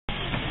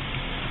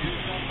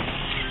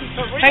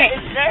Hey,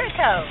 it's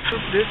Jericho.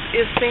 This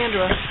is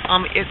Sandra.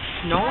 It's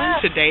snowing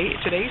today.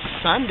 Today's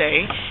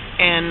Sunday,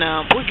 and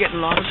we're getting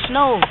a lot of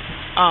snow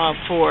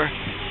for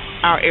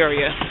our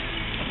area.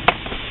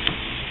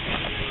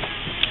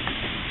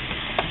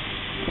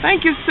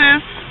 Thank you,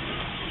 sis.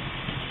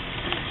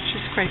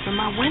 She's scraping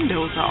my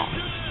windows off.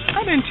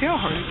 I didn't tell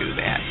her to do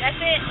that. That's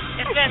it.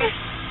 It's done. It's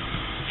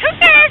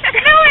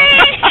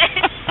snowing.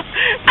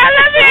 I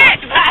love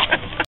it. Bye.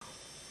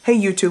 Hey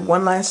YouTube,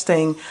 one last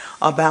thing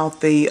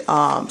about the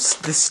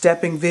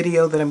stepping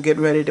video that I'm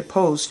getting ready to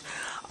post.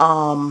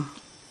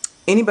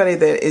 Anybody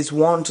that is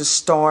wanting to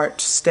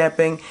start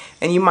stepping,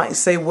 and you might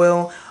say,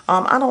 well,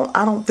 I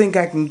don't think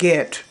I can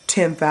get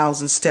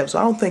 10,000 steps.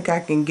 I don't think I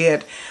can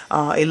get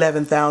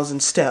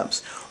 11,000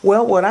 steps.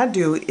 Well, what I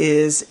do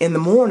is in the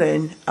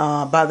morning,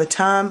 by the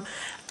time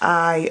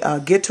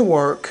I get to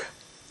work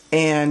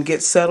and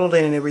get settled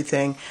in and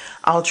everything,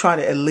 I'll try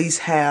to at least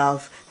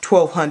have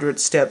 1,200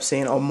 steps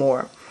in or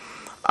more.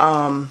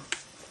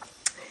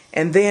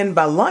 And then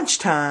by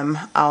lunchtime,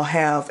 I'll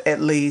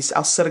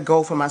set a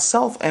goal for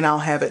myself, and I'll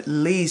have at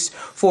least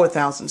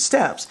 4,000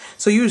 steps.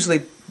 So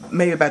usually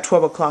maybe about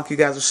 12 o'clock, you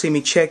guys will see me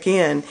check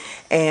in,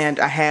 and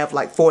I have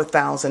like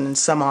 4,000 and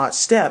some odd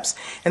steps.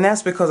 And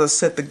that's because I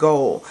set the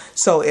goal.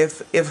 So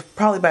if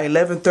probably by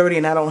 11:30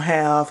 and I don't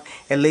have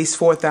at least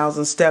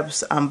 4,000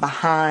 steps, I'm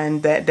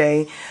behind that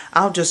day,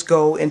 I'll just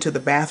go into the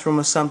bathroom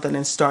or something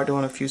and start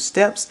doing a few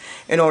steps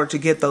in order to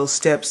get those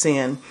steps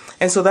in.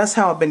 And so that's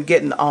how I've been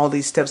getting all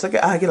these steps. I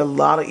get a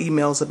lot of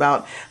emails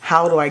about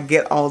how do I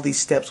get all these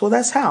steps. Well,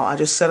 that's how. I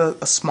just set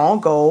a small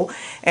goal,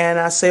 and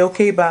I say,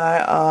 okay,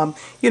 by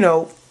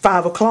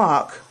 5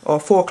 o'clock or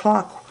 4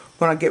 o'clock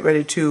when I get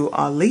ready to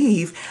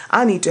leave,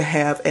 I need to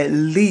have at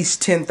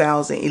least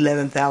 10,000,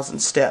 11,000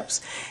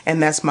 steps.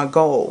 And that's my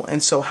goal.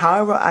 And so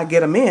however I get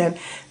them in,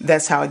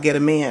 that's how I get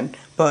them in.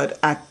 But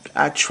I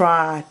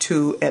try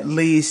to at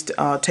least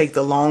take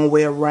the long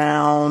way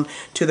around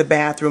to the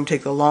bathroom,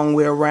 take the long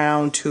way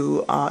around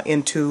to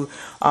into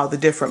the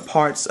different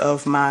parts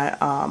of my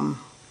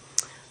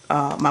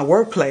my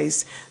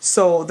workplace.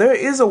 So there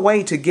is a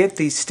way to get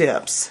these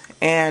steps.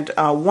 And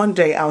one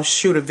day I'll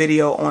shoot a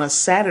video on a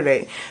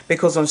Saturday,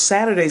 because on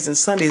Saturdays and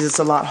Sundays it's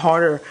a lot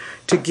harder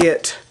to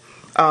get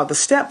the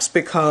steps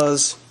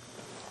because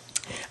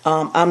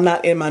I'm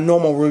not in my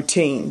normal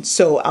routine.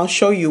 So I'll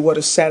show you what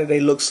a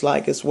Saturday looks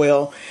like as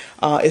well.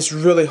 It's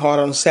really hard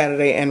on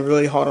Saturday and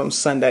really hard on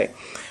Sunday.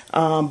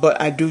 But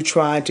I do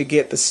try to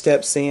get the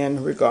steps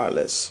in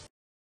regardless.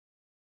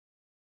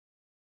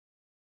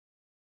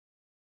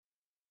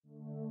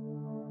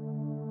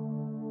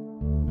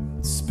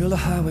 Let's build a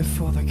highway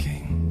for the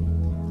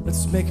King.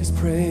 Let's make His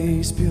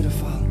praise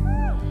beautiful.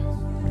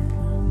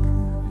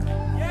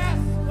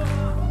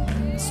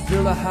 Let's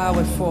build a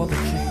highway for the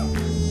King.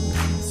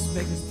 Let's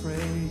make His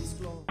praise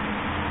glorious.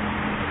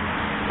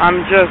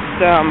 I'm just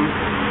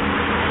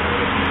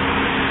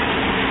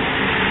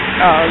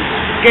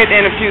getting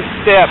in a few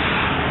steps.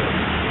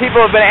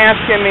 People have been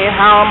asking me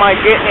how am I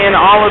getting in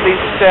all of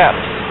these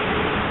steps,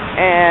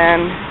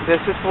 and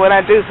this is what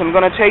I do. So I'm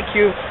going to take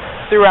you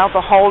throughout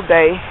the whole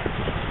day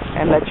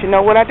and let you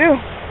know what I do.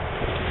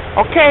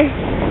 Okay,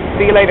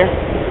 see you later.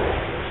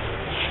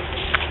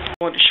 I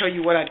want to show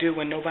you what I do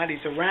when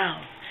nobody's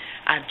around.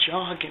 I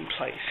jog in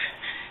place.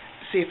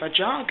 See, if I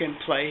jog in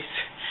place,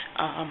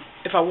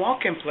 if I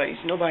walk in place,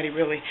 nobody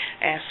really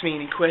asks me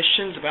any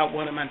questions about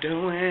what am I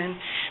doing,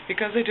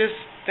 because they just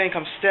think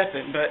I'm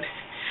stepping. But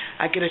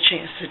I get a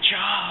chance to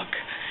jog,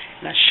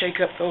 and I shake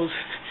up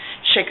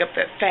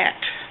that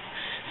fat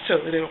so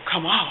that it'll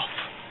come off.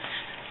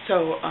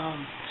 So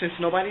since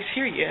nobody's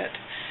here yet,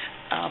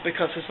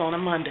 because it's on a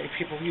Monday,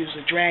 people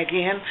usually drag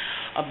in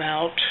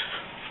about,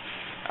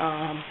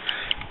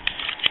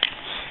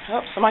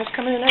 somebody's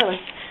coming in early.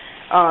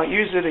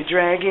 Usually they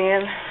drag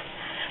in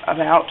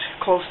about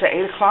close to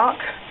 8 o'clock,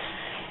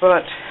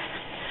 but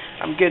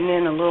I'm getting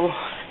in a little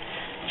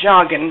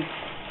jogging.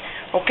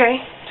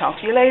 Okay, talk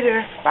to you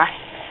later. Bye.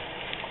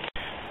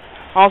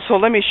 Also,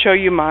 let me show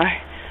you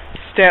my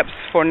steps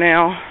for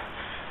now.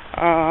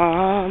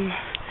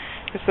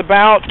 It's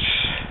about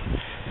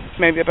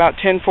maybe about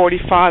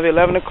 10:45,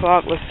 11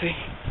 o'clock. Let's see.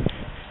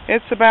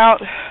 It's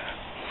about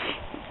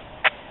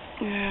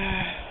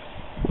the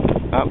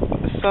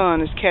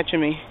sun is catching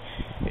me.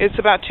 It's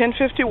about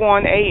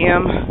 10:51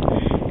 a.m.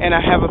 and I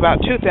have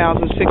about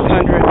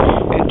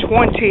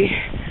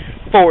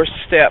 2,624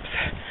 steps.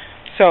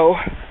 So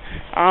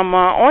I'm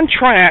on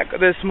track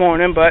this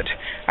morning, but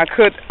I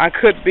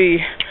could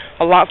be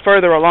a lot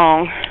further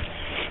along.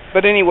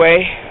 But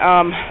anyway,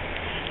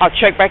 I'll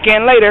check back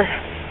in later.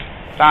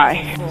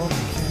 Bye.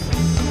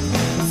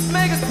 Let's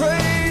make His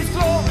praise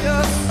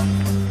glorious.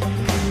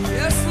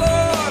 Yes,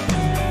 Lord.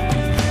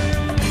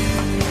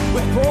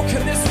 With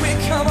brokenness we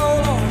come,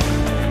 oh Lord.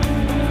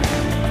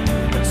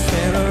 A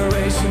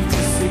generation to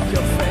seek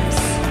Your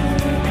face,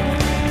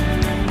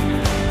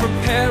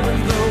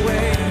 preparing the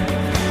way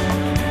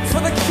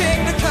for the King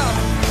to come.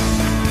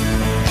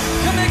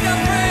 Come make our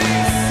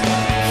praise.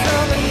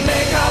 Come and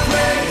make our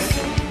praise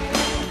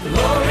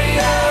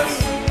glorious.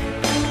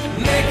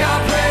 Make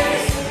our praise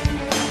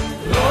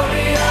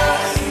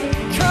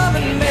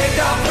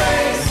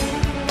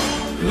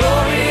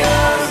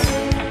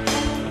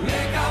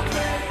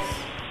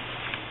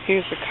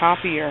here's the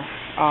copier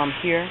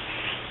here,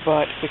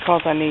 but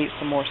because I need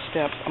some more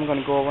steps, I'm going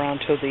to go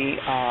around to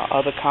the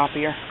other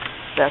copier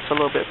that's a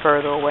little bit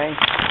further away.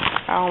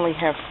 I only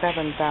have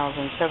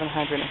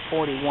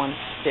 7,741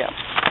 steps.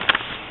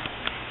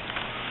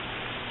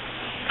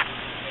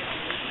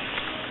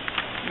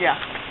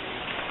 Yeah.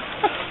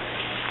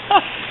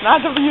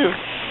 Not the view.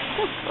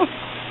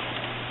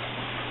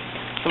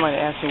 Somebody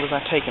asked me, was I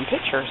taking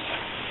pictures?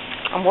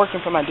 I'm working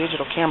from my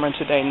digital camera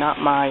today, not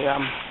my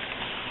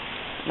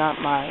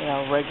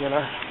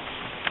regular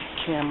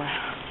camera.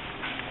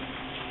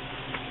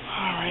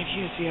 All right,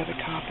 here's the other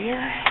copier.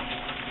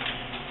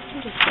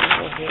 I'm just going to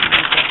go ahead and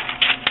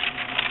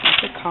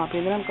make a copy,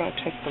 and then I'm going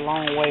to take the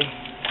long way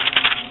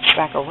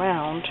back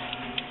around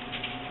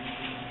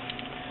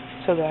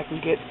so that I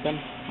can get some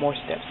more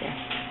steps in.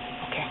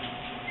 Okay.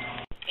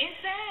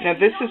 Now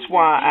this is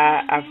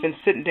why I've been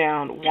sitting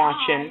down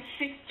watching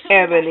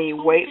Ebony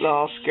Weight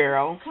Loss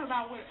Girl,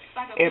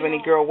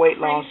 Ebony Girl Weight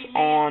Loss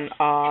on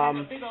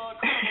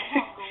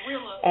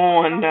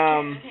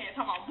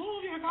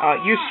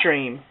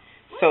Ustream.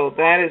 So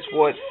that is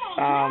what's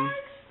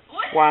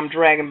why I'm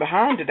dragging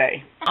behind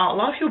today. A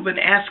lot of people have been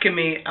asking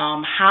me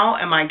how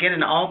am I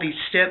getting all these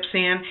steps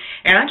in,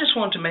 and I just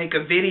want to make a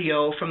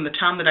video from the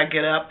time that I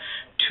get up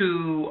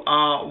to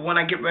when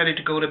I get ready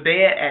to go to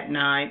bed at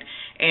night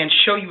and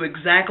show you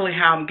exactly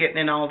how I'm getting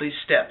in all these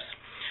steps.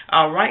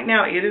 Right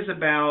now it is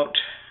about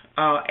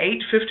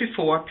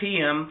 8:54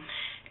 p.m.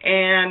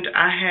 and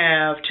I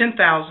have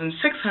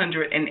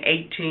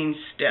 10,618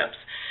 steps.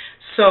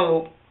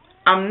 So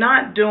I'm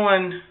not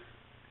doing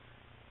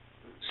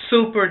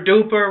super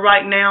duper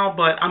right now,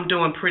 but I'm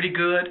doing pretty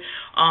good.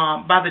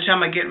 By the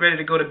time I get ready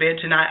to go to bed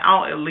tonight,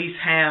 I'll at least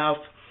have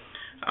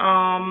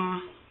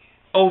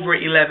over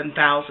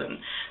 11,000.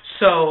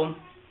 So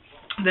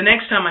the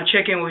next time I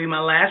check in will be my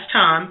last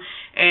time,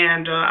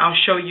 and I'll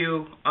show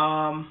you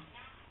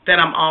that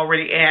I'm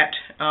already at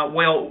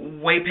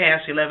way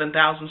past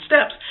 11,000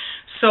 steps.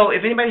 So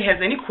if anybody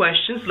has any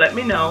questions, let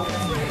me know.